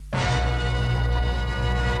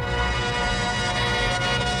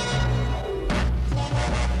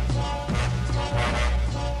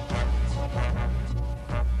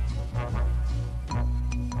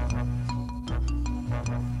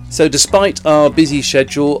So despite our busy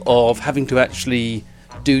schedule of having to actually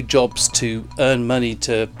do jobs to earn money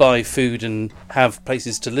to buy food and have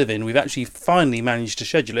places to live in, we've actually finally managed to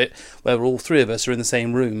schedule it where all three of us are in the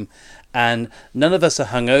same room, and none of us are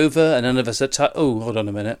hungover and none of us are oh, hold on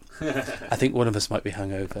a minute. I think one of us might be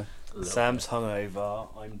hungover. Sam's hungover.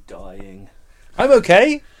 I'm dying. I'm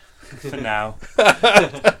okay. For now.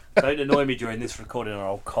 Don't annoy me during this recording or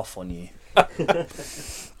I'll cough on you.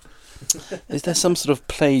 Is there some sort of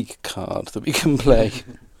plague card that we can play?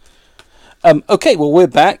 Okay, well, we're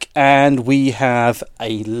back and we have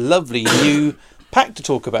a lovely new pack to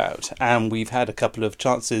talk about, and we've had a couple of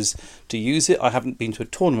chances to use it. I haven't been to a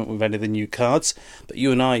tournament with any of the new cards, but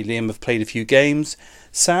you and I, Liam, have played a few games.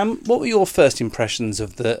 Sam, what were your first impressions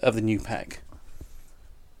of the new pack?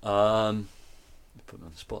 Put me on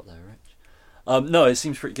the spot there, Rich. No, it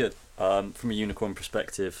seems pretty good. From a unicorn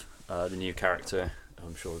perspective, the new character,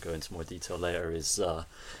 I'm sure we'll go into more detail later, is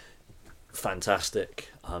fantastic.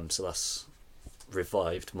 So that's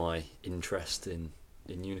revived my interest in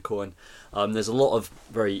unicorn. There's a lot of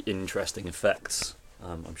very interesting effects.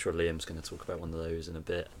 I'm sure Liam's going to talk about one of those in a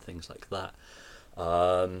bit, things like that.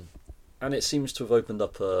 And it seems to have opened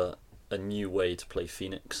up a new way to play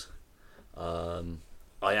Phoenix.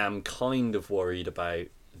 I am kind of worried about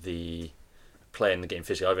playing the game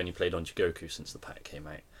physically. I've only played on Jigoku since the pack came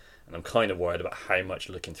out, and I'm kind of worried about how much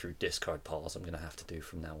looking through discard piles I'm going to have to do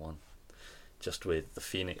from now on. Just with the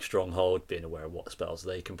Phoenix Stronghold, being aware of what spells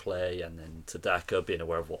they can play, and then Tadaka, being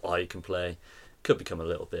aware of what I can play, could become a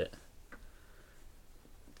little bit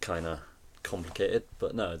kind of complicated.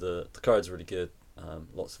 But no, the card's really good.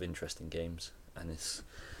 Lots of interesting games, and it's,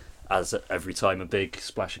 as every time a big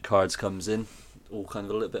splash of cards comes in, all kind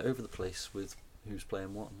of a little bit over the place with who's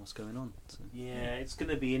playing what and what's going on. So, yeah, it's going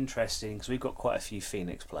to be interesting because we've got quite a few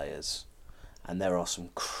Phoenix players, and there are some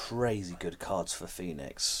crazy good cards for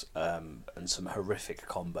Phoenix, and some horrific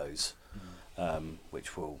combos,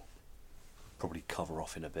 which we'll probably cover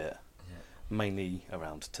off in a bit. Yeah. Mainly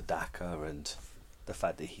around Tadaka and the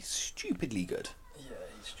fact that he's stupidly good. Yeah,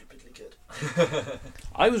 he's stupidly good.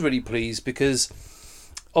 I was really pleased because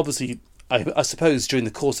obviously I suppose during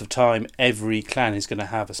the course of time every clan is going to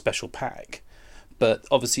have a special pack, but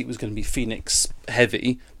obviously it was going to be Phoenix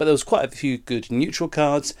heavy, but there was quite a few good neutral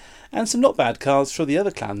cards and some not bad cards for the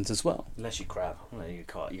other clans as well. Unless you crab. Well, your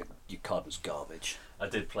card was garbage. I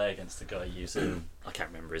did play against a guy using, I can't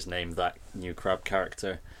remember his name, that new crab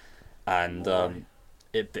character, and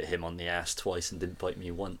it bit him on the ass twice and didn't bite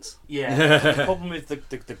me once. Yeah, the problem with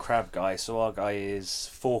the crab guy, so our guy is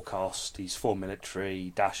 4 cost, he's 4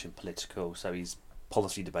 military, dash and political, so he's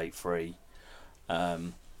policy debate free.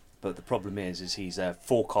 But the problem is he's a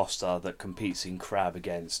 4 coster that competes in crab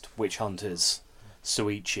against witch hunters,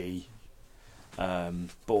 Suichi, but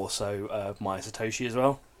also Maya Satoshi as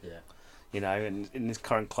well. Yeah. You know, and in this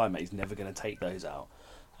current climate, he's never going to take those out.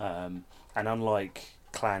 And unlike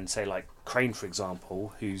clans, say like Crane, for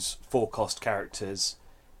example, whose 4 cost characters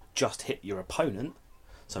just hit your opponent.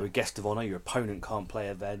 So with Guest of Honor, your opponent can't play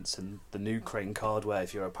events, and the new Crane card, where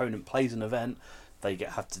if your opponent plays an event, they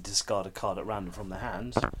have to discard a card at random from their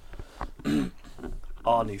hands.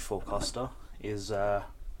 Our new 4 coster is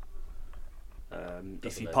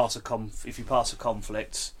if you pass a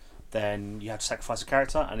conflict, then you have to sacrifice a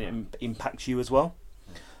character, and it impacts you as well.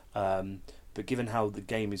 But given how the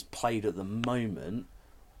game is played at the moment,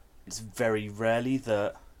 it's very rarely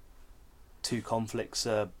that 2 conflicts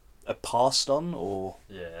are passed on, or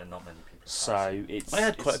not many people. So I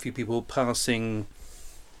had quite a few people passing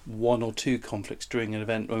 1 or 2 conflicts during an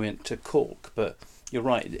event when we went to Cork, but you're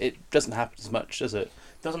right, it doesn't happen as much, does it?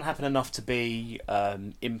 It doesn't happen enough to be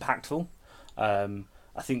impactful.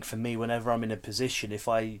 I think for me, whenever I'm in a position, if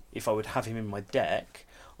I would have him in my deck,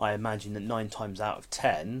 I imagine that 9 times out of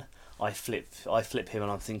 10, I flip him,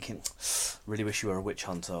 and I'm thinking, really wish you were a witch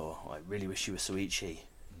hunter, or I really wish you were Suichi,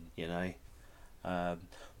 you know.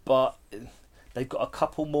 But they've got a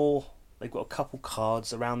couple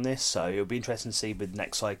cards around this, so it'll be interesting to see with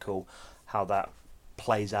next cycle how that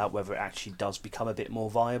plays out, whether it actually does become a bit more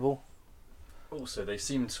viable. Also, they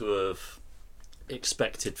seem to have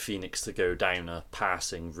expected Phoenix to go down a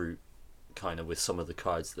passing route, kind of with some of the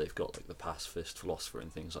cards that they've got, like the Pacifist Philosopher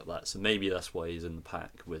and things like that. So maybe that's why he's in the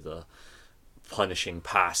pack, with a punishing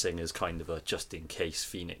passing as kind of a just in case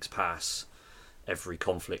Phoenix pass every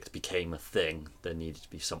conflict became a thing, there needed to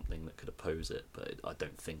be something that could oppose it, but I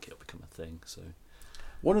don't think it'll become a thing. So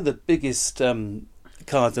one of the biggest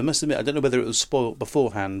cards, I must admit, I don't know whether it was spoiled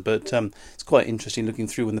beforehand, but it's quite interesting looking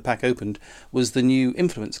through when the pack opened, was the new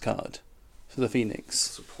influence card for the Phoenix.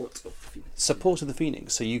 Support of the Phoenix. Support of the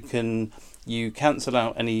Phoenix. So you cancel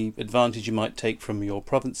out any advantage you might take from your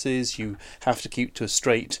provinces. You have to keep to a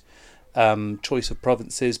straight choice of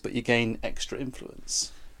provinces, but you gain extra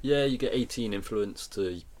influence. Yeah, you get 18 influence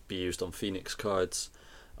to be used on Phoenix cards.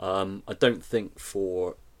 I don't think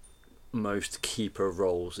for most keeper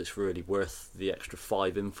roles it's really worth the extra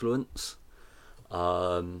 5 influence.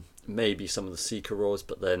 Maybe some of the Seeker roles,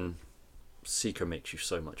 but then Seeker makes you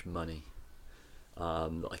so much money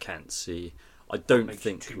that I can't see. I don't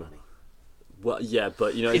think too money. Well, yeah,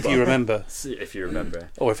 but you know, If you remember, if you remember,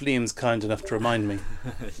 or if Liam's kind enough to remind me.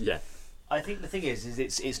 yeah, I think the thing is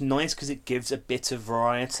it's nice because it gives a bit of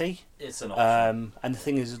variety. it's an option. And the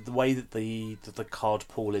thing is, the way that the card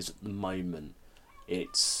pool is at the moment,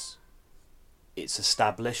 it's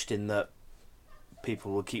established in that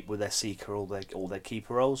people will keep with their Seeker or their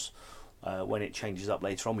Keeper roles. When it changes up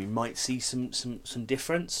later on, we might see some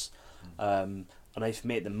difference. I know for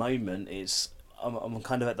me at the moment, I'm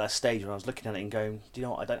kind of at that stage where I was looking at it and going, do you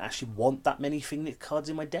know what? I don't actually want that many Phoenix cards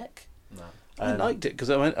in my deck. No. I liked it because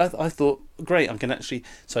I thought, great, I can actually...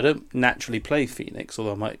 So I don't naturally play Phoenix,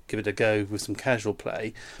 although I might give it a go with some casual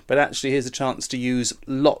play. But actually, here's a chance to use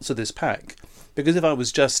lots of this pack. Because if I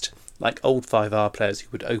was just like old 5R players who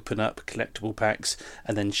would open up collectible packs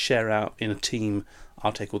and then share out in a team,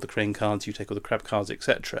 I'll take all the crane cards, you take all the crab cards,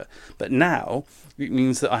 etc. But now, it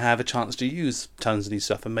means that I have a chance to use tons of these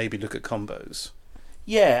stuff and maybe look at combos.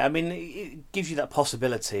 Yeah, I mean, it gives you that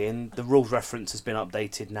possibility, and the rules reference has been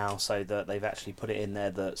updated now so that they've actually put it in there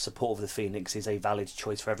that support of the Phoenix is a valid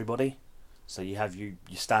choice for everybody. So you have your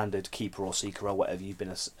standard Keeper or Seeker or whatever you've been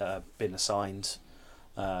assigned,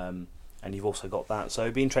 and you've also got that. So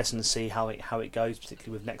it'd be interesting to see how it goes,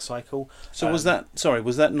 particularly with next cycle. So was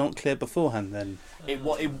that not clear beforehand then? It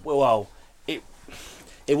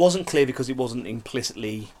wasn't clear because it wasn't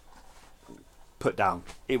implicitly put down.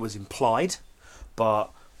 It was implied.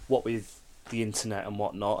 But what with the internet and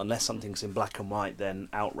whatnot, unless something's in black and white, then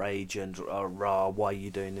outrage and rah, why are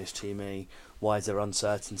you doing this to me? Why is there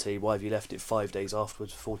uncertainty? Why have you left it 5 days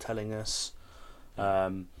afterwards before telling us?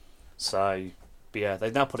 But yeah,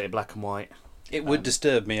 they've now put it in black and white. It would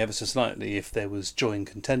disturb me ever so slightly if there was joy and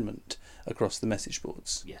contentment across the message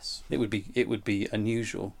boards. Yes, It would be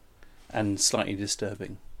unusual and slightly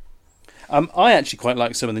disturbing. I actually quite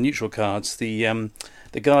like some of the neutral cards.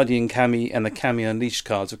 The Guardian Cami and the Cami Unleashed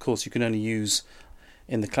cards. Of course, you can only use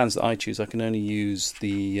in the clans that I choose. I can only use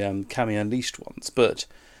the Cami Unleashed ones. But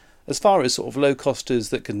as far as sort of low costers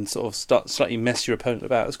that can sort of start slightly mess your opponent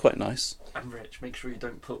about, it's quite nice. And Rich, make sure you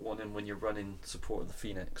don't put one in when you're running support of the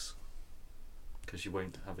Phoenix, because you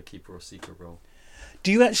won't have a Keeper or Seeker role.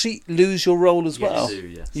 Do you actually lose your role as well? You do,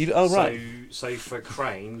 yes. Right. So for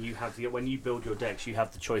Crane, you have when you build your decks, you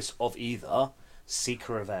have the choice of either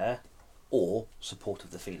Seeker of Air or Support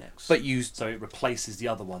of the Phoenix. So it replaces the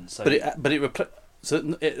other one. So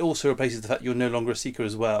so it also replaces the fact you're no longer a Seeker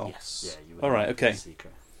as well. Yes. Yeah, you would. All right. Okay. Seeker,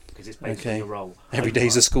 because it's basically your role. Every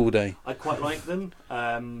day's a school day. I quite like them.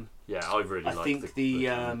 Yeah, I really like. I think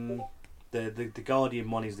the Guardian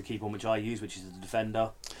one is the key one which I use, which is the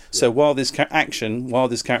Defender. So while this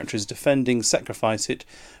character is defending, sacrifice it.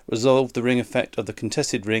 Resolve the ring effect of the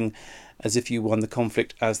contested ring, as if you won the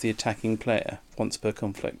conflict as the attacking player, once per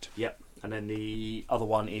conflict. Yep. And then the other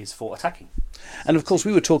one is for attacking. And of course,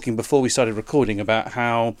 we were talking before we started recording about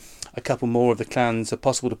how a couple more of the clans are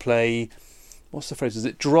possible to play. What's the phrase? Is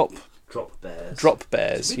it drop bears? Drop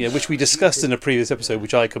bears, yeah, which we discussed in a previous episode,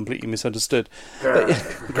 which I completely misunderstood.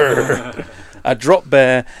 A drop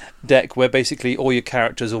bear deck where basically all your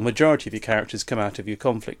characters, or majority of your characters, come out of your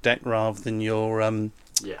conflict deck rather than your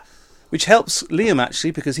which helps Liam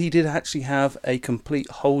actually, because he did actually have a complete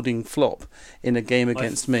holding flop in a game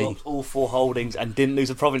against me. Flopped all 4 holdings and didn't lose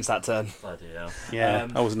a province that turn. Bloody hell. Yeah,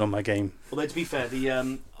 I wasn't on my game. Although to be fair,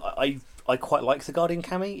 I quite like the Guardian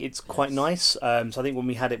Cami. It's quite nice. So I think when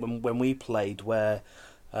we had it when we played, where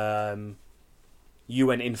you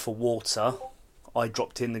went in for water, I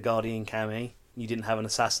dropped in the Guardian Cami. You didn't have an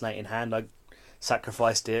assassinate in hand. I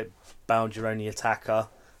sacrificed it, bound your only attacker,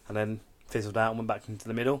 and then fizzled out and went back into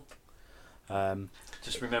the middle.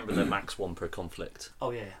 Just remember the max 1 per conflict.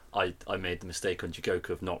 Oh yeah. I made the mistake on Jigoku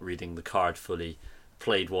of not reading the card fully.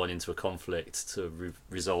 Played one into a conflict to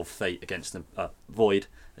resolve fate against void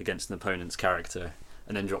against an opponent's character,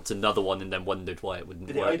 and then dropped another one, and then wondered why it wouldn't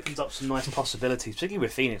but work. It opens up some nice possibilities, particularly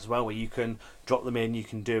with Phoenix as well, where you can drop them in, you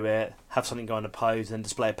can do it, have something go unopposed, then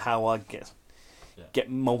display a power, get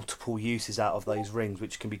multiple uses out of those rings,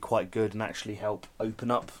 which can be quite good and actually help open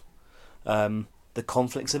up the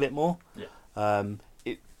conflicts a bit more. Yeah.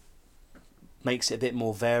 It makes it a bit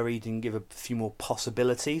more varied and give a few more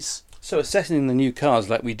possibilities. So assessing the new cards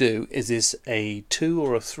like we do, is this a 2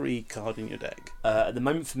 or a 3 card in your deck? At the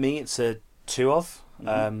moment, for me, it's a 2 of.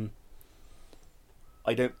 Mm-hmm.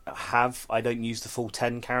 I don't use the full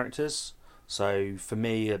 10 characters. So for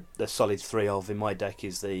me, the solid 3 of in my deck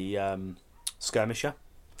is the Skirmisher.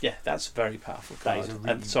 Yeah, that's a very powerful That card. is a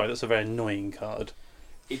really- Sorry, that's a very annoying card.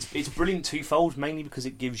 It's brilliant twofold, mainly because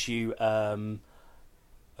it gives you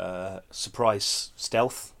surprise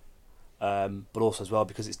stealth, but also as well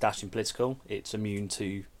because it's dashing political. It's immune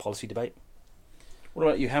to policy debate. What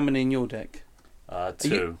about you? How many in your deck?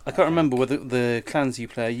 2. I can't remember whether the clans you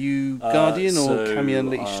play. Are you Guardian or Kami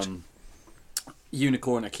Unleashed?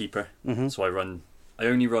 Unicorn, a keeper. Mm-hmm. So I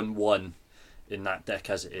only run 1 in that deck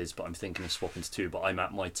as it is, but I'm thinking of swapping to 2. But I'm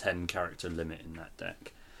at my 10 character limit in that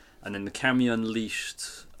deck. And then the Kami Unleashed.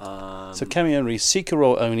 So Kami Unleashed, seek a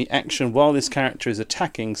role only action. While this character is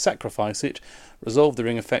attacking, sacrifice it. Resolve the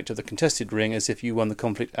ring effect of the contested ring as if you won the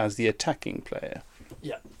conflict as the attacking player.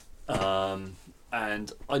 Yeah.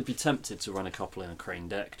 And I'd be tempted to run a couple in a Crane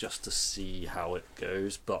deck just to see how it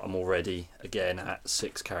goes, but I'm already, again, at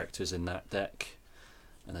 6 characters in that deck,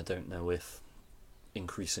 and I don't know if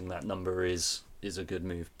increasing that number is a good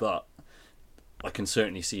move, but I can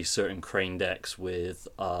certainly see certain Crane decks with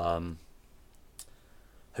Hotaru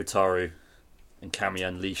and Kami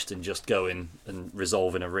Unleashed and just going and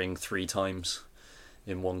resolving a ring 3 times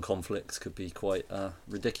in one conflict could be quite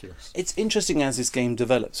ridiculous. It's interesting as this game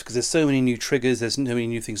develops because there's so many new triggers, there's so many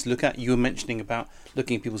new things to look at. You were mentioning about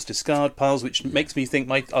looking at people's discard piles, which makes me think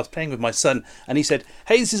I was playing with my son and he said,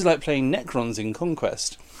 hey, this is like playing Necrons in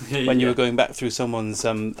Conquest when you were going back through someone's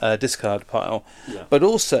discard pile. Yeah. But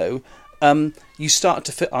also, I start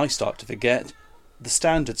to forget the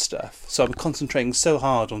standard stuff. So I'm concentrating so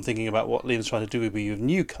hard on thinking about what Liam's trying to do with me with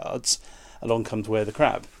new cards. Along comes Where the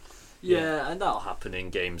Crab. Yeah, and that'll happen in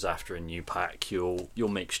games after a new pack. You'll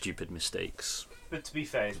make stupid mistakes. But to be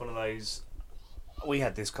fair, it's one of those. We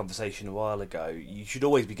had this conversation a while ago. You should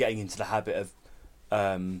always be getting into the habit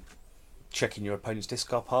of checking your opponent's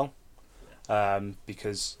discard pile,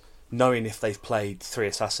 because knowing if they've played 3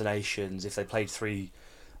 assassinations, if they played 3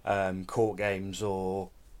 court games, or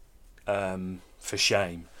for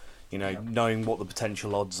shame, knowing what the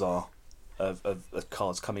potential odds are of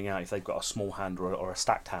cards coming out if they've got a small hand or a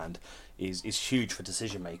stacked hand is huge for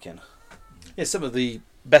decision making. Yeah, some of the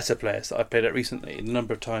better players that I've played at recently, a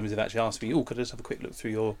number of times they've actually asked me, could I just have a quick look through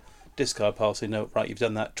your discard pile? So no, right, you've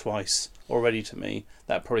done that twice already to me.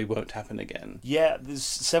 That probably won't happen again. Yeah, there's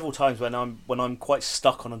several times when I'm quite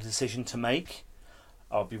stuck on a decision to make.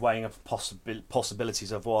 I'll be weighing up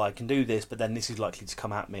possibilities of, I can do this, but then this is likely to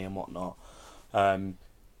come at me and whatnot.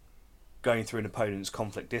 Going through an opponent's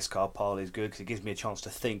conflict discard pile is good because it gives me a chance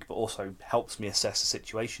to think, but also helps me assess the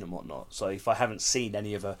situation and whatnot. So if I haven't seen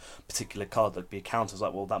any of a particular card that would be a counter, it's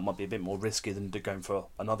like, that might be a bit more risky than going for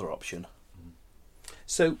another option.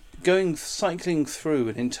 So cycling through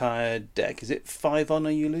an entire deck, is it 5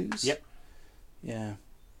 honor you lose? Yep. Yeah.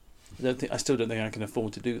 I still don't think I can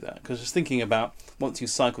afford to do that because I was thinking about once you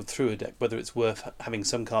cycle through a deck, whether it's worth having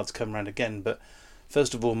some cards come around again. But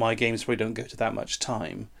first of all, my games probably don't go to that much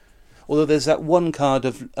time. Although there's that one card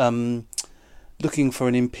of looking for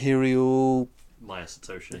an Imperial... Maya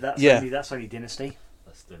Satoshi. That's only Dynasty.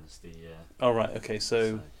 That's Dynasty, yeah. Oh, right, okay,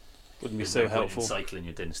 so wouldn't be so helpful. Cycling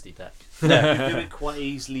your Dynasty deck. No, you can do it quite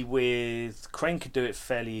easily with... Crane could do it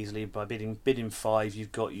fairly easily by bidding 5.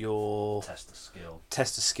 You've got your... Test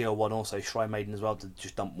of skill one, also Shrine Maiden as well, to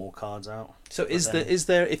just dump more cards out. So is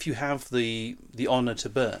there, if you have the honour to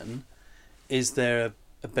burn, is there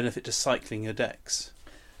a benefit to cycling your decks?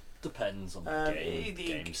 Depends on the game.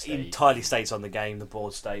 Game state. Entirely states on the game, the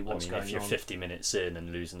board state, what's going on. If you're 50 minutes in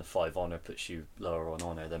and losing the 5 honour puts you lower on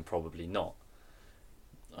honour, then probably not.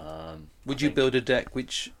 Would you build a deck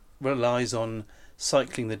which relies on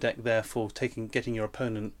cycling the deck, therefore getting your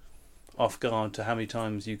opponent off guard to how many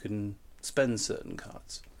times you can spend certain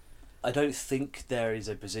cards? I don't think there is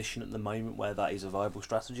a position at the moment where that is a viable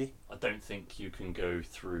strategy. I don't think you can go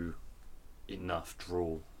through enough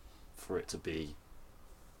draw for it to be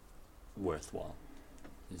worthwhile.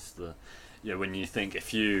 When you think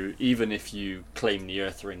if you claim the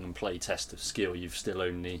Earth Ring and play Test of Skill, you've still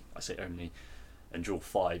only and draw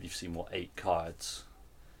 5, you've seen 8 cards.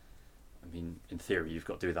 I mean, in theory, you've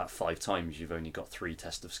got to do that 5 times. You've only got 3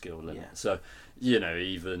 Test of Skill limit. Yeah. So,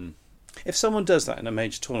 even if someone does that in a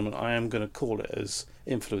major tournament, I am going to call it as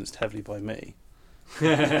influenced heavily by me.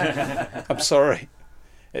 I'm sorry.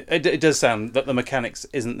 It does sound that the mechanics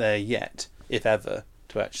isn't there yet, if ever,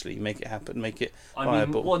 to actually make it happen, make it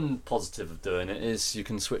viable. One positive of doing it is you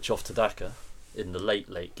can switch off to Daka. in the late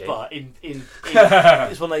game. But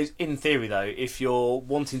it's one of those. In theory, though, if you're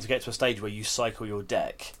wanting to get to a stage where you cycle your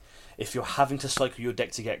deck, if you're having to cycle your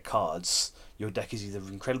deck to get cards, your deck is either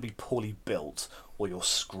incredibly poorly built or you're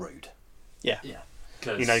screwed. Yeah.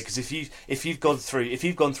 Because if you've gone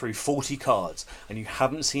through 40 cards and you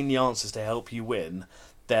haven't seen the answers to help you win,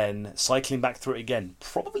 then cycling back through it again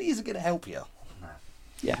probably isn't going to help you.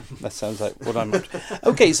 Yeah, that sounds like what I'm up to.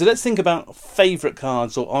 Okay, so let's think about favourite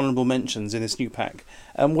cards or honourable mentions in this new pack.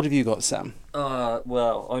 What have you got, Sam?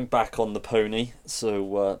 Well, I'm back on the pony,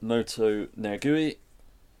 so Moto Nergui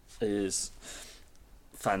is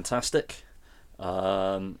fantastic.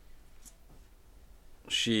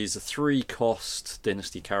 She's a 3-cost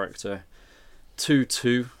dynasty character,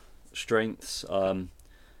 2/2 strengths, kind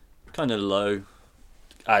of low,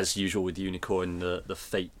 as usual with Unicorn. The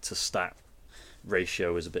fate to stat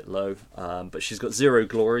ratio is a bit low, but she's got 0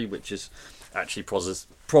 glory, which is actually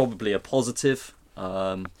probably a positive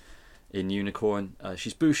in Unicorn.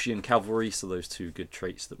 She's Bushi and Cavalry, so those 2 good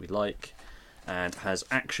traits that we like, and has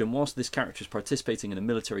action. Whilst this character is participating in a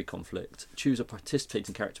military conflict, choose a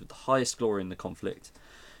participating character with the highest glory in the conflict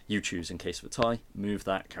you choose. In case of a tie, move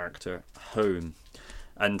that character home.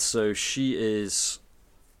 And so she is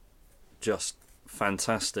just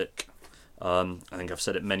fantastic. I think I've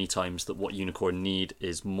said it many times that what Unicorn need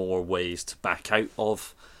is more ways to back out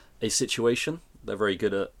of a situation. They're very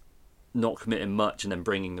good at not committing much and then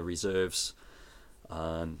bringing the reserves.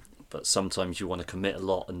 But sometimes you want to commit a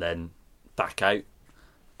lot and then back out.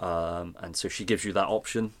 And so she gives you that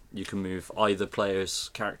option. You can move either player's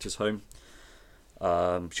characters home.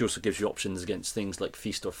 She also gives you options against things like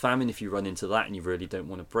Feast or Famine. If you run into that and you really don't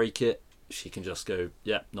want to break it, she can just go,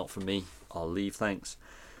 yeah, not for me, I'll leave, thanks.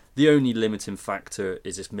 The only limiting factor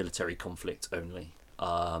is this military conflict only.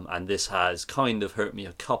 And this has kind of hurt me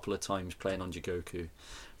a couple of times playing on Jigoku,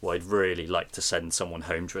 where I'd really like to send someone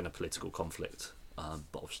home during a political conflict. But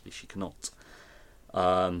obviously she cannot.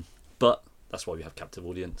 But that's why we have Captive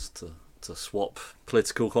Audience, to swap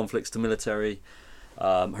political conflicts to military.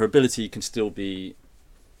 Her ability can still be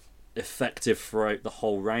effective throughout the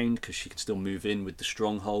whole round, because she can still move in with the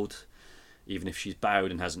stronghold, even if she's bowed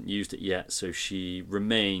and hasn't used it yet. So she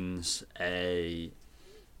remains an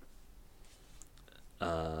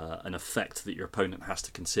effect that your opponent has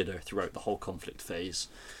to consider throughout the whole conflict phase.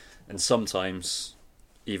 And sometimes,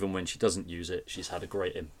 even when she doesn't use it, she's had a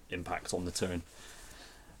great impact on the turn.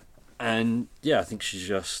 And yeah, I think she's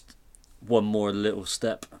just one more little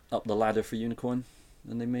step up the ladder for Unicorn,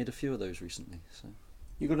 and they made a few of those recently. So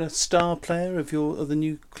You got a star player of the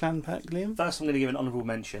new clan pack, Liam? First, I'm going to give an honourable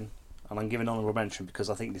mention, and I'm giving honourable mention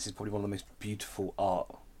because I think this is probably one of the most beautiful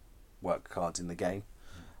artwork cards in the game,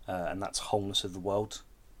 and that's Wholeness of the World.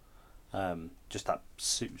 Just that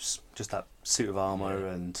suit of armour,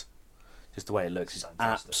 and just the way it looks is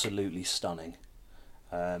absolutely stunning.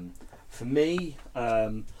 For me,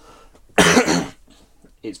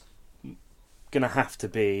 it's gonna have to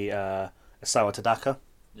be Asawa Tadaka.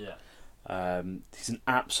 yeah, He's an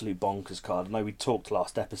absolute bonkers card. I know we talked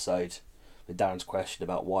last episode with Darren's question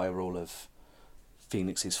about why are all of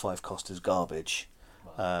Phoenix's 5-costers garbage.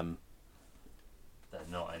 they're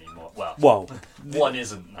not anymore. Well, one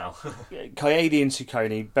isn't now. Kaede and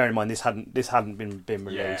Sukoni. Bear in mind this hadn't been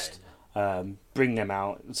released. Yeah. Bring them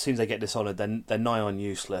out as soon as they get Dishonored. They're nigh on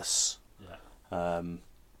useless. Yeah.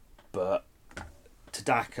 But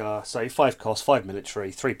Tadaka, so 5 cost, 5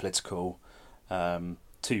 military, 3 political,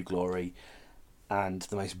 2 glory, and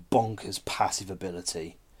the most bonkers passive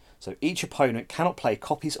ability. So each opponent cannot play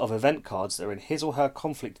copies of event cards that are in his or her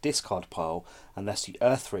conflict discard pile unless the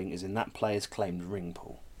Earth Ring is in that player's claimed ring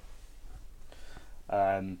pool.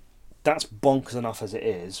 That's bonkers enough as it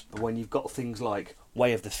is, but when you've got things like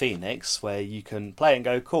Way of the Phoenix, where you can play and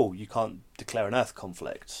go, cool, you can't declare an Earth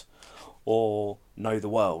conflict, or Know the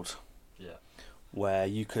World, where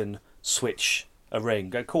you can switch a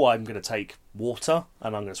ring, go, cool, I'm going to take water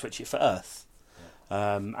and I'm going to switch it for Earth.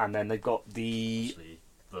 And then they've got the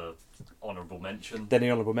honourable mention. Then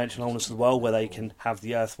the honourable mention, Wholeness of the World, where they can have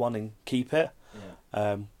the Earth one and keep it,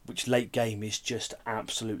 which late game is just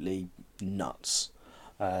absolutely nuts.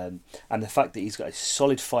 And the fact that he's got a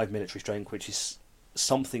solid 5 military strength, which is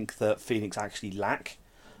something that Phoenix actually lack,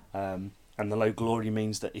 and the low glory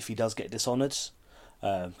means that if he does get Dishonoured,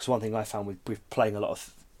 because one thing I found with playing a lot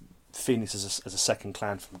of Phoenix as a second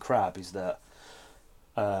clan from Crab is that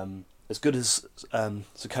as good as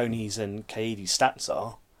Zucconi's and Kaede's stats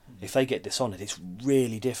are, if they get Dishonoured, it's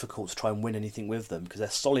really difficult to try and win anything with them because they're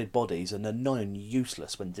solid bodies and they're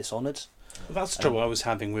non-useless when Dishonoured. Well, that's the trouble I was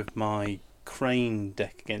having with my Crane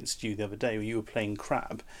deck against you the other day, where you were playing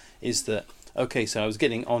Crab, is that Okay, so I was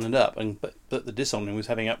getting on and up, but the dishonouring was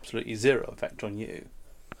having absolutely zero effect on you.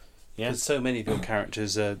 Yeah. Because so many of your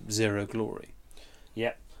characters are zero glory.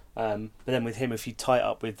 Yeah. But then with him, if you tie it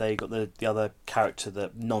up with, they got the other character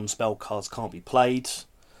that non-spell cards can't be played,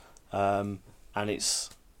 and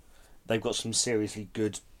they've got some seriously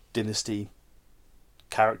good dynasty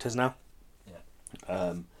characters now.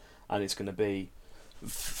 Yeah. And it's going to be,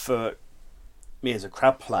 for me as a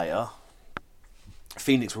crab player,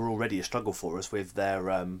 Phoenix were already a struggle for us with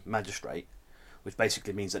their magistrate, which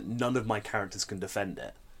basically means that none of my characters can defend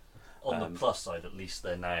it. On the plus side, at least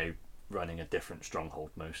they're now running a different stronghold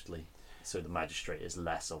mostly, so the magistrate is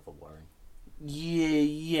less of a worry.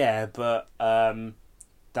 Yeah, but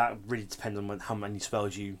that really depends on how many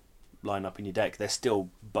spells you line up in your deck. They're still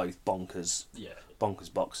both bonkers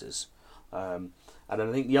boxes. And then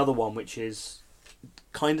I think the other one, which is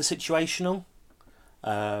kind of situational,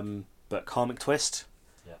 but Karmic Twist.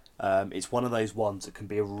 Yeah. It's one of those ones that can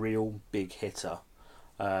be a real big hitter.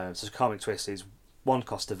 So Karmic Twist is 1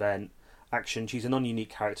 cost event, action, choose a non-unique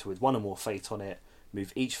character with 1 or more fate on it,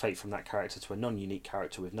 move each fate from that character to a non-unique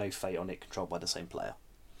character with no fate on it controlled by the same player.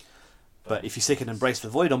 But if you stick an Embrace the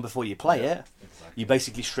Void on before you play it, exactly. you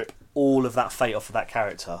basically strip all of that fate off of that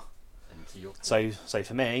character. So So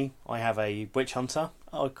for me, I have a Witch Hunter.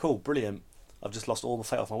 Oh, cool, brilliant. I've just lost all the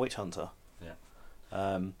fate off my Witch Hunter.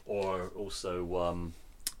 Yeah. Or also,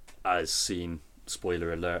 as seen,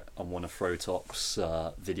 spoiler alert, on one of Frotop's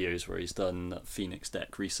videos where he's done Phoenix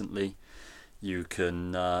deck recently, you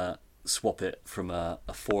can swap it from a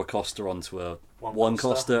 4-coster onto a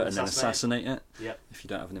 1-coster and then assassinate it. Yep. If you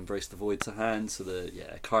don't have an Embrace the Void to hand. So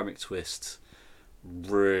Karmic Twist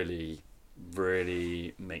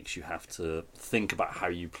really makes you have to think about how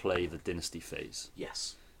you play the Dynasty phase.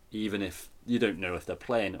 Yes. Even if you don't know if they're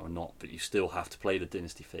playing it or not, but you still have to play the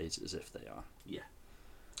Dynasty phase as if they are. Yeah.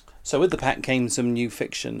 So with the pack came some new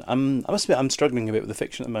fiction. I must admit I'm struggling a bit with the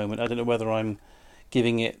fiction at the moment. I don't know whether I'm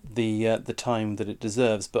giving it the time that it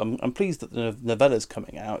deserves, but I'm pleased that the novella's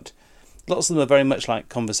coming out. Lots of them are very much like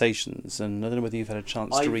conversations, and I don't know whether you've had a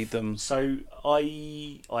chance to read them. So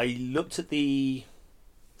I looked at the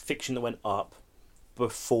fiction that went up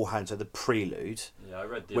beforehand, so the prelude, Yeah, I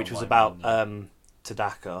read the which was online about one,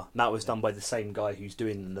 Tadaka, and that was done by the same guy who's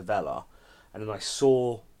doing the novella. And then I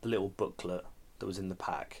saw the little booklet that was in the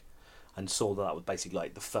pack, and saw that was basically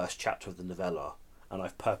like the first chapter of the novella, and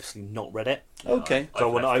I've purposely not read it. Okay.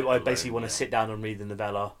 So I've I left it basically alone, want to sit down and read the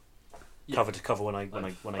novella cover to cover when I I've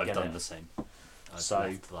get done it. the same. I've So-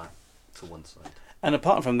 left that to one side. And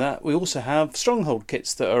apart from that, we also have Stronghold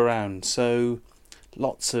kits that are around. So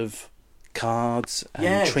lots of cards and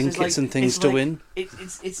Yeah, so trinkets it's like- and things it's to like- win.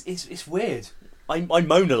 It's weird. I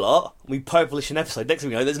moan a lot. We publish an episode. Next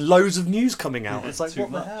thing you know, there's loads of news coming out. It's like, Too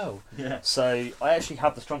what much. the hell? Yeah. So I actually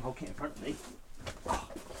have the Stronghold kit in front of me. Oh,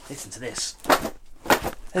 listen to this.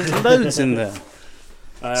 There's loads in there.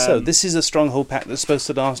 So Um, this is a Stronghold pack that's supposed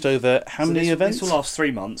to last over how so many this, events? This will last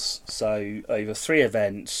 3 months. So over 3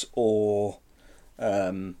 events or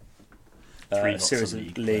 3 lots series of of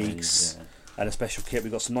league leagues. plays, yeah. And a special kit.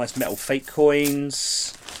 We've got some nice metal fake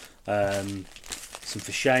coins, some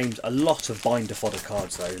for shames, a lot of binder fodder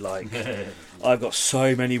cards though. Like I've got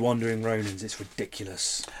so many Wandering Ronins, it's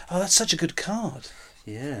ridiculous. Oh, that's such a good card.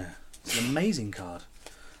 Yeah, it's an amazing card.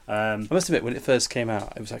 I must admit, when it first came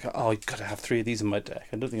out, I was like, oh, I've got to have 3 of these in my deck.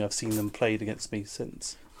 I don't think I've seen them played against me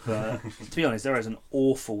since. But to be honest, there is an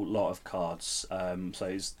awful lot of cards.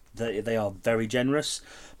 So they are very generous.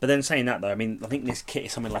 But then saying that though, I mean, I think this kit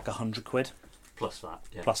is something like £100 Plus that.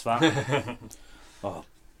 Yeah. plus that. Oh,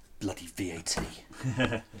 bloody VAT.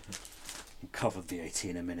 We'll cover VAT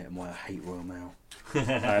in a minute and why I hate Royal Mail.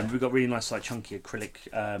 We've got really nice, like chunky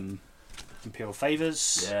acrylic Imperial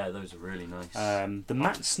Favours. Yeah, those are really nice. The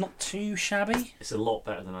mat's not too shabby. It's a lot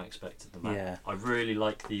better than I expected. The mat. Yeah. I really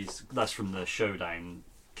like these. That's from the Showdown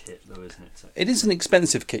kit, though, isn't it? It is an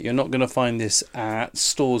expensive kit. You're not going to find this at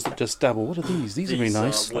stores that just dabble. What are these? These are really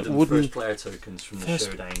nice. Like Wooden first player tokens from the first-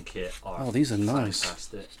 Showdown kit are Oh, these are nice.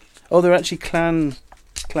 fantastic. Oh, they're actually clanned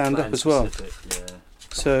up as well. Specific, yeah.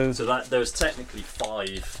 So So that there's technically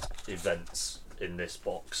 5 events in this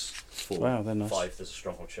box. wow, they're nice. 5. There's a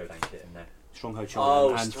Stronghold Showdown kit in there. Stronghold Oh,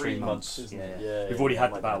 Children it's and 3 3 months, months. isn't Yeah, it? yeah. Yeah, We've already had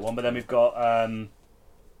my the battle bad. one, but then we've got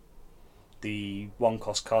the 1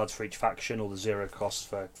 cost cards for each faction, or the 0 cost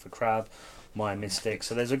for Crab, Maya Mystic.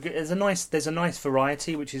 So there's a nice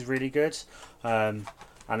variety, which is really good. And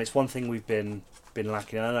it's one thing we've been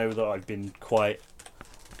lacking. I know that I've been quite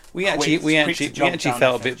We actually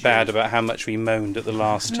felt a bit bad about how much we moaned at the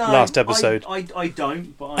last episode. I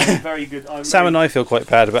don't, but I'm very good. Sam and I feel quite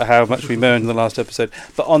bad about how much we moaned in the last episode.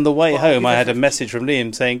 But on the way home, I had a message from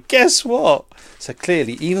Liam saying, "Guess what?" So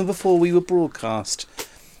clearly, even before we were broadcast,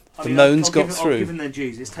 the moans got through. Given their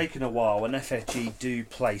dues, it's taken a while, and FFG do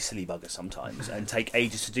play silly buggers sometimes and take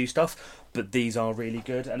ages to do stuff. But these are really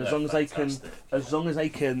good, and as long as they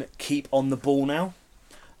can keep on the ball now,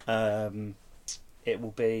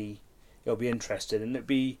 it'll be interesting,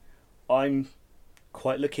 and I'm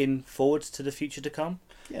quite looking forward to the future to come.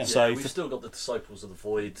 Yeah. So we've still got the Disciples of the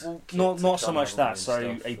Void. Well, not so much that.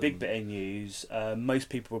 So a big bit of news. Most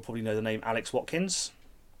people will probably know the name Alex Watkins.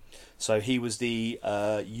 So he was the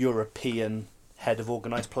European head of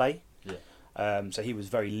organised play. Yeah. So he was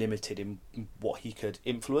very limited in what he could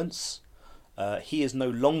influence. He is no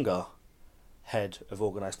longer head of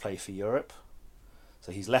organised play for Europe.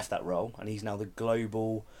 So he's left that role, and he's now the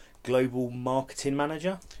global marketing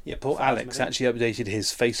manager. Yeah, poor Alex actually updated his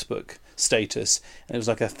Facebook status, and it was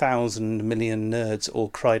like 1,000 million nerds all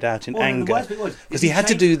cried out in anger because he had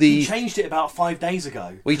to do the. He changed it about 5 days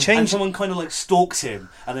ago. And someone kind of like stalked him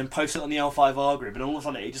and then posted it on the L5R group, and all of a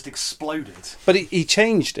sudden it just exploded. But he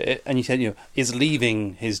changed it, and he said, is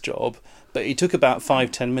leaving his job, but he took about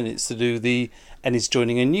 5-10 minutes to do the. And he's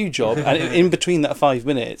joining a new job, and in between that 5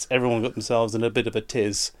 minutes, everyone got themselves in a bit of a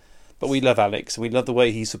tiz. But we love Alex, and we love the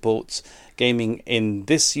way he supports gaming in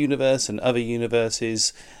this universe and other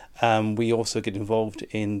universes. We also get involved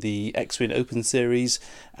in the X-Wing Open Series,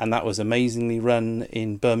 and that was amazingly run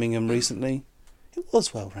in Birmingham recently. It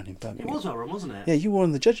was well run in Birmingham. It was well run, wasn't it? Yeah, you were one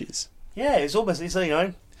of the judges. Yeah, it's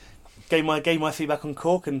gave my feedback on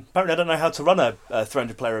Cork, and apparently I don't know how to run a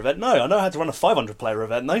 300-player event. No, I know how to run a 500-player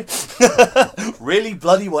event, though. Really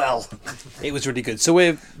bloody well. It was really good. So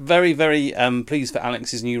we're very, very pleased for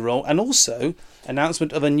Alex's new role, and also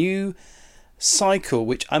announcement of a new cycle,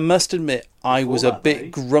 which I must admit I was a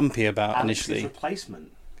bit grumpy about initially. Alex's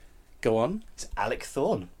replacement. Go on. It's Alec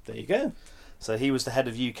Thorne. There you go. So he was the head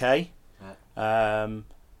of UK. Yeah.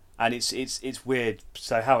 And it's weird.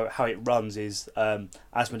 So how it runs is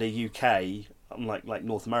Asmodee UK, like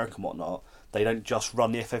North America and whatnot, they don't just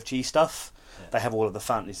run the FFG stuff. Yeah. They have all of the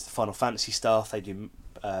Final Fantasy stuff. They do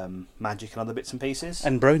Magic and other bits and pieces.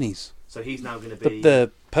 And Bronies. So he's now going to be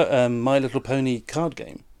the My Little Pony card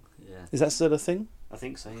game. Yeah. Is that still a thing? I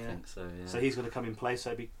think so. Yeah. So he's going to come in play.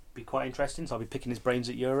 So it'll be quite interesting. So I'll be picking his brains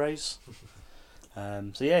at Euros.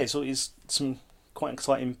 So yeah, it's some quite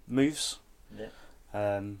exciting moves. Yeah.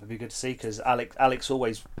 It'd be good to see because Alex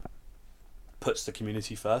always puts the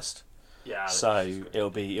community first. Yeah. So it'll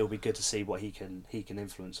be good to see what he can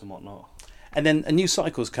influence and whatnot. And then a new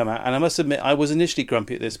cycle's come out, and I must admit I was initially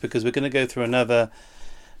grumpy at this because we're going to go through another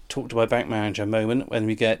talk to my bank manager moment when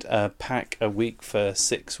we get a pack a week for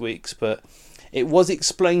 6 weeks. But it was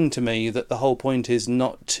explained to me that the whole point is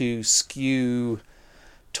not to skew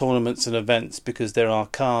tournaments and events because there are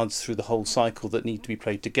cards through the whole cycle that need to be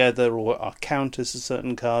played together or are counters to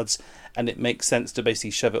certain cards, and it makes sense to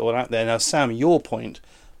basically shove it all out there. Now, Sam, your point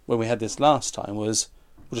when we had this last time was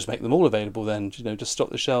we'll just make them all available then, just stock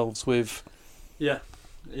the shelves with... Yeah,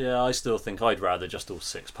 I still think I'd rather just all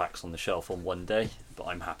 6 packs on the shelf on one day, but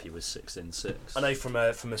I'm happy with 6 in 6. I know from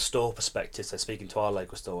a store perspective, so speaking to our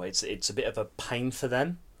local store, it's a bit of a pain for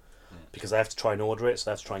them. Because they have to try and order it, so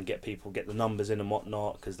they have to try and get the numbers in and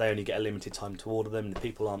whatnot, because they only get a limited time to order them, and the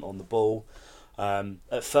people aren't on the ball.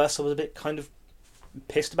 At first I was a bit kind of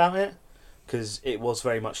pissed about it, because it was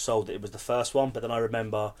very much sold that it was the first one, but then I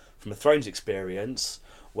remember from a Thrones experience,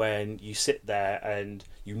 when you sit there and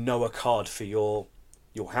you know a card for your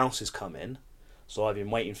house is coming, so I've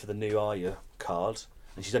been waiting for the new Arya card,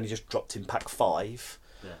 and she's only just dropped in pack 5,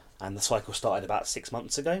 and the cycle started about 6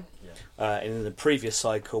 months ago. Yeah. And in the previous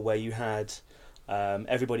cycle, where you had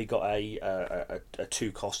everybody got a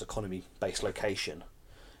 2-cost economy-based location,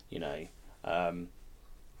 and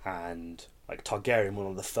like Targaryen were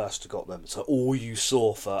one of the first to got them. So all you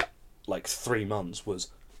saw for like 3 months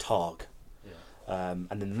was Targ, and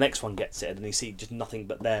then the next one gets it, and you see just nothing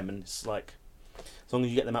but them, and it's like as long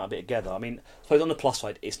as you get them out a bit together. I mean, I suppose on the plus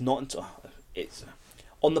side, it's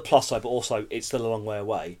on the plus side, but also it's still a long way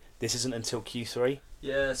away. This isn't until Q3.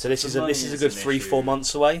 Yeah. So this is a good 3-4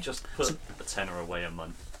 months away. Just put a tenner away a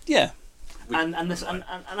month. Yeah. And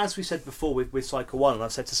as we said before with Cycle 1, and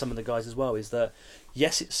I've said to some of the guys as well, is that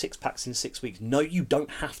yes, it's 6 packs in 6 weeks. No, you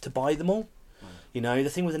don't have to buy them all. The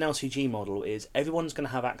thing with an LCG model is everyone's going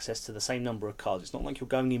to have access to the same number of cards. It's not like you're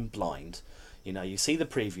going in blind. You see the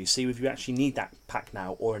preview, see if you actually need that pack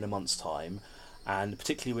now or in a month's time, and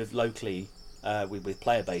particularly with locally with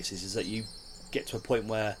player bases, is that you get to a point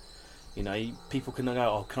where You know, people can go,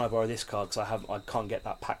 oh, can I borrow this card because I can't get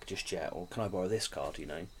that pack just yet, or can I borrow this card? You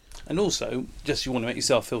know. And also, just you want to make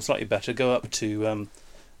yourself feel slightly better, go up to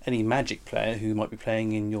any Magic player who might be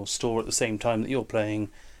playing in your store at the same time that you're playing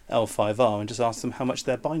L5R, and just ask them how much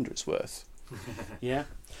their binder is worth. Yeah,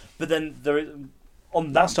 but then there is.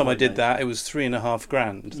 On that Last time I did though, that, it was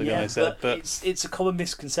 $3,500. The guy said, but it's a common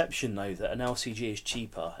misconception though that an LCG is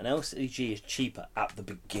cheaper. An LCG is cheaper at the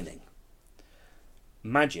beginning.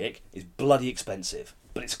 Magic is bloody expensive,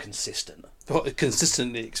 but it's consistent.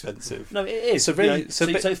 consistently expensive. No, it is. So really-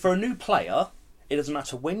 so for a new player, it doesn't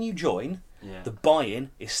matter when you join. Yeah. The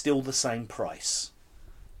buy-in is still the same price.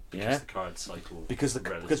 Because the card cycle. Because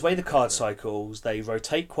the way the card cycles, they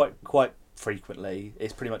rotate quite frequently.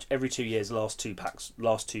 It's pretty much every 2 years. Last two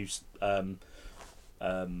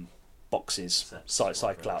boxes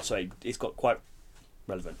cycle out, so it's got quite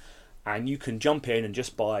relevant. And you can jump in and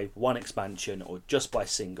just buy one expansion or just buy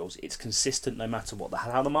singles. It's consistent no matter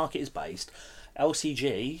how the market is based.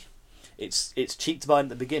 LCG, it's cheap to buy at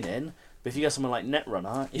the beginning. But if you get someone like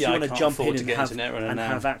Netrunner, if you want to jump in and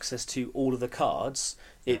have access to all of the cards,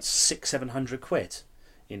 it's 600-700 quid.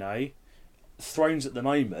 You know, Thrones at the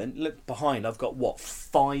moment. Look behind. I've got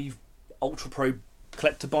 5 Ultra Pro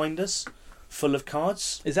collector binders full of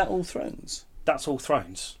cards. Is that all Thrones? That's all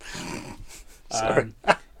Thrones. Sorry.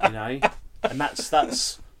 You know, and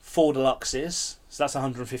that's 4 deluxes. So that's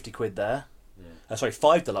 150 quid there. Yeah. Sorry,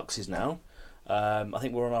 5 deluxes now. I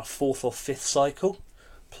think we're on our 4th or 5th cycle.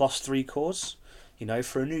 Plus 3 cores, you know,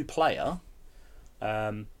 for a new player.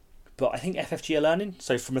 But I think FFG are learning.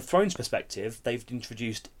 So from a Thrones perspective, they've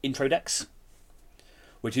introduced intro decks,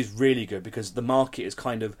 which is really good because the market has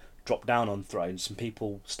kind of dropped down on Thrones. Some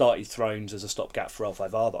people started Thrones as a stopgap for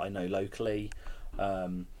L5R that I know locally. But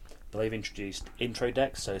they've introduced intro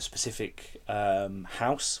decks, so a specific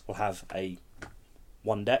house will have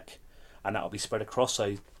one deck, and that will be spread across.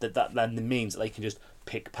 So that then means that they can just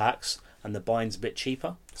pick packs. And the bind's a bit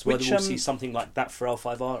cheaper. So whether we'll see something like that for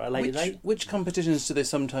L5R at a later date. Which competitions do they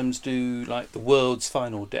sometimes do, like the world's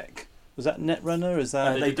final deck? Was that Netrunner? Is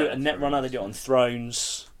that they do it at Netrunner? They do it on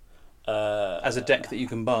Thrones. As a deck that you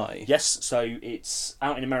can buy? Yes, so it's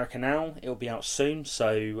out in America now. It'll be out soon.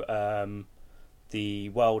 So the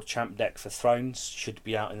World Champ deck for Thrones should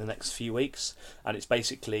be out in the next few weeks. And it's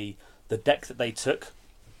basically the deck that they took.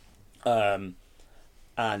 And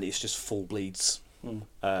it's just full bleeds.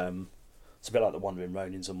 It's a bit like the Wandering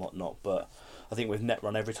Ronins and whatnot, but I think with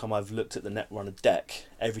Netrun, every time I've looked at the Netrunner deck,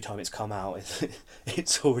 every time it's come out,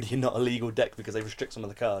 it's already not a legal deck because they restrict some of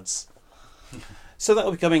the cards. So that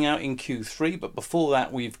will be coming out in Q3, but before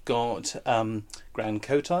that we've got Grand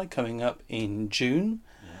Kotai coming up in June.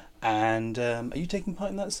 Yeah. And are you taking part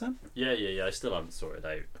in that, Sam? Yeah. I still haven't sorted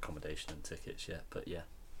out accommodation and tickets yet, but yeah.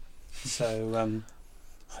 So,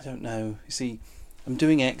 I don't know. You see, I'm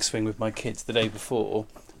doing X-Wing with my kids the day before,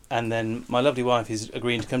 and then my lovely wife is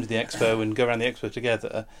agreeing to come to the expo and go around the expo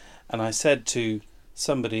together. And I said to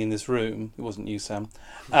somebody in this room, it wasn't you, Sam,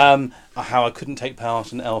 how I couldn't take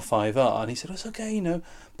part in L5R. And he said, it's okay, you know,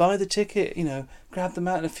 buy the ticket, you know, grab them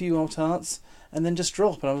out in a few alt arts, and then just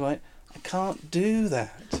drop. And I was like, I can't do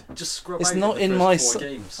that. Just scrub it's out not the in first my 4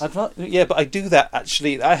 games. Yeah, but I do that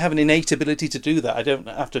actually. I have an innate ability to do that. I don't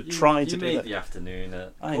have to try to do that. You made the afternoon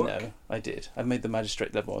at I work. know, I did. I made the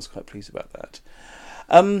magistrate level. I was quite pleased about that.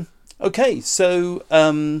 Okay,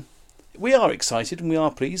 so we are excited and we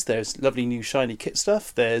are pleased. There's lovely new shiny kit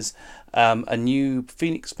stuff. There's a new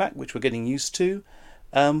Phoenix pack which we're getting used to.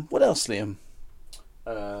 What else, Liam?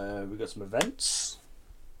 We've got some events.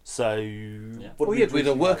 So we're going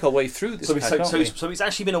to work our way through this. So it's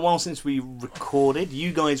actually been a while since we recorded.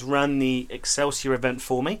 You guys ran the Excelsior event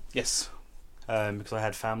for me. Yes. Because I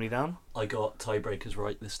had family down. I got tiebreakers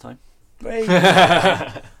right this time. Great.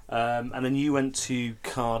 And then you went to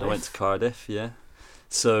Cardiff. I went to Cardiff, yeah.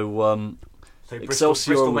 So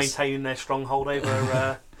Bristol maintaining their stronghold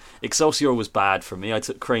over. Excelsior was bad for me. I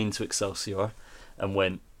took Crane to Excelsior and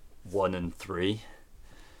went 1-3.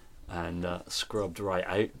 And scrubbed right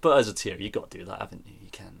out. But as a tier, you got to do that, haven't you? You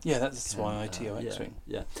can. Yeah, that's why I TO X-Wing.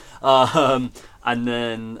 Yeah. And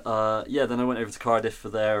then then I went over to Cardiff for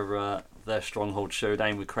their Stronghold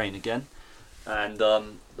Showdown with Crane again. And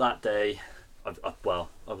that day, I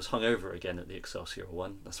was hungover again at the Excelsior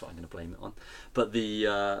one. That's what I'm going to blame it on. But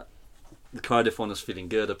the Cardiff one was feeling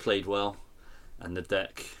good. I played well, and the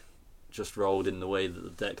deck just rolled in the way that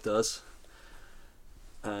the deck does.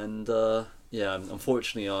 And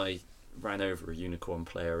unfortunately I ran over a unicorn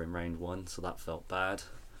player in round 1, so that felt bad.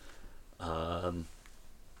 Then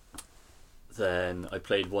I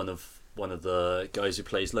played one of the guys who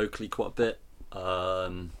plays locally quite a bit.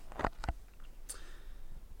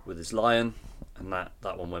 with his lion, and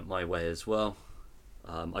that one went my way as well.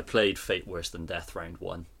 I played Fate Worse Than Death round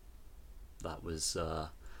 1. That was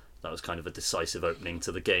kind of a decisive opening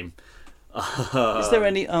to the game. Is there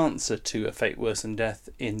any answer to a Fate Worse Than Death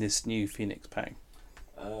in this new Phoenix pack?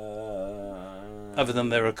 Other than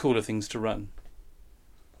there are cooler things to run.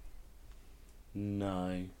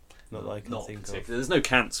 No, not that I can think of. There's no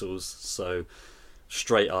cancels, so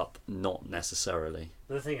straight up, not necessarily.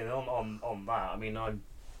 The thing is, on that, I mean,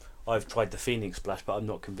 I've tried the Phoenix Splash, but I'm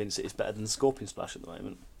not convinced it's better than the Scorpion Splash at the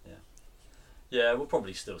moment. Yeah, we'll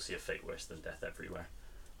probably still see a Fate Worse Than Death everywhere.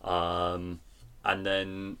 And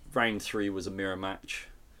then round 3 was a mirror match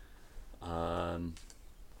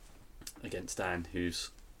against Dan,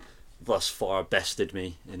 who's thus far bested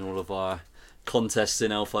me in all of our contests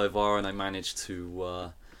in L5R, and I managed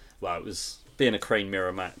to, it was being a Crane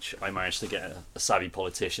mirror match, I managed to get a savvy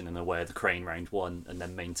politician and aware of the Crane round 1 and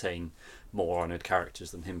then maintain more honoured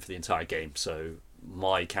characters than him for the entire game. So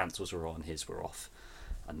my cancels were on, his were off,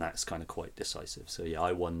 and that's kind of quite decisive. So yeah,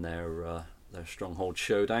 I won their Stronghold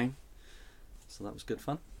Showdown, so that was good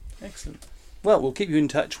fun. Excellent. Well, we'll keep you in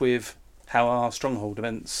touch with how our Stronghold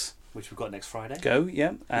events Which we've got next Friday. go,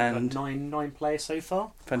 yeah, and We've got nine players so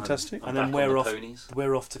far. fantastic. And then back we're on off. the ponies.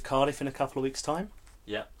 We're off to Cardiff in a couple of weeks' time.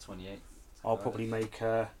 Yeah, 28. I'll probably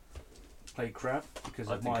play crab because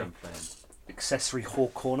I of think my I'm playing. accessory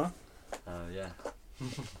hawk corner. Oh yeah.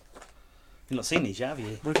 You've not seen these yet, have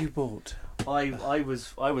you? What have you bought? I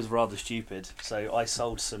was rather stupid, so I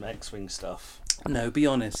sold some X-wing stuff. No, be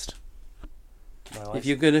honest. No, If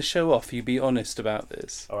you're going to show off, you be honest about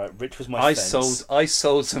this. all right, Rich was my I fence.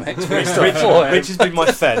 sold some Rich, X-Men stuff for him. Rich has been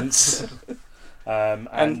my fence.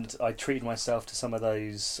 And I treated myself to some of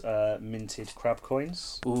those minted crab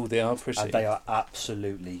coins. Ooh, they are pretty. And they are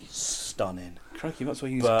absolutely stunning. Crikey, you might as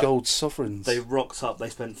well use But gold sovereigns. They rocked up. They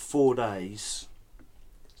spent 4 days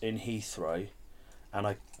in Heathrow, and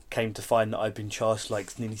I came to find that I'd been charged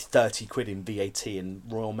like nearly 30 quid in VAT and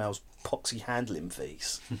Royal Mail's poxy handling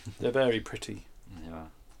fees. They're very pretty. Yeah.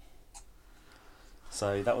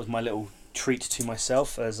 So that was my little treat to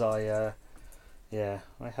myself as I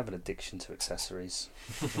have an addiction to accessories.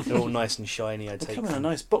 They're all nice and shiny. I They take come in a them.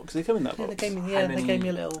 nice box. They come in that Yeah, box. they gave me. How They many- gave me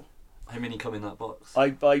a little. How many come in that box?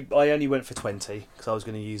 I only went for 20 because I was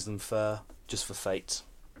going to use them just for fate.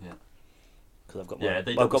 Yeah. Because I've got They I've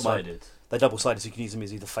got my. double-sided. They're double-sided, so you can use them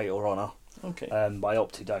as either fate or honour. Okay. But I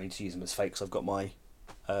opted only to use them as fate because I've got my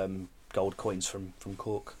gold coins from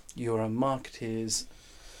Cork. You're a marketeer's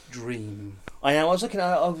dream. I am. I was looking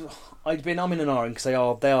at. I'd been umming and ahhing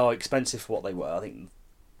because they are expensive for what they were. I think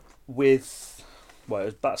it was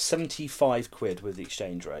about 75 quid with the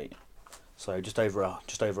exchange rate, so just over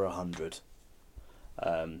 100.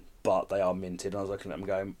 But they are minted, and I was looking at them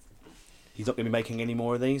going, he's not going to be making any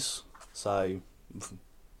more of these, so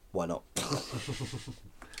why not?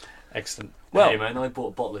 Excellent. Well, Well, hey man, I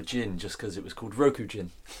bought a bottle of gin just because it was called Roku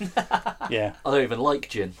gin. yeah. I don't even like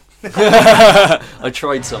gin. I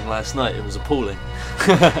tried some last night. It was appalling.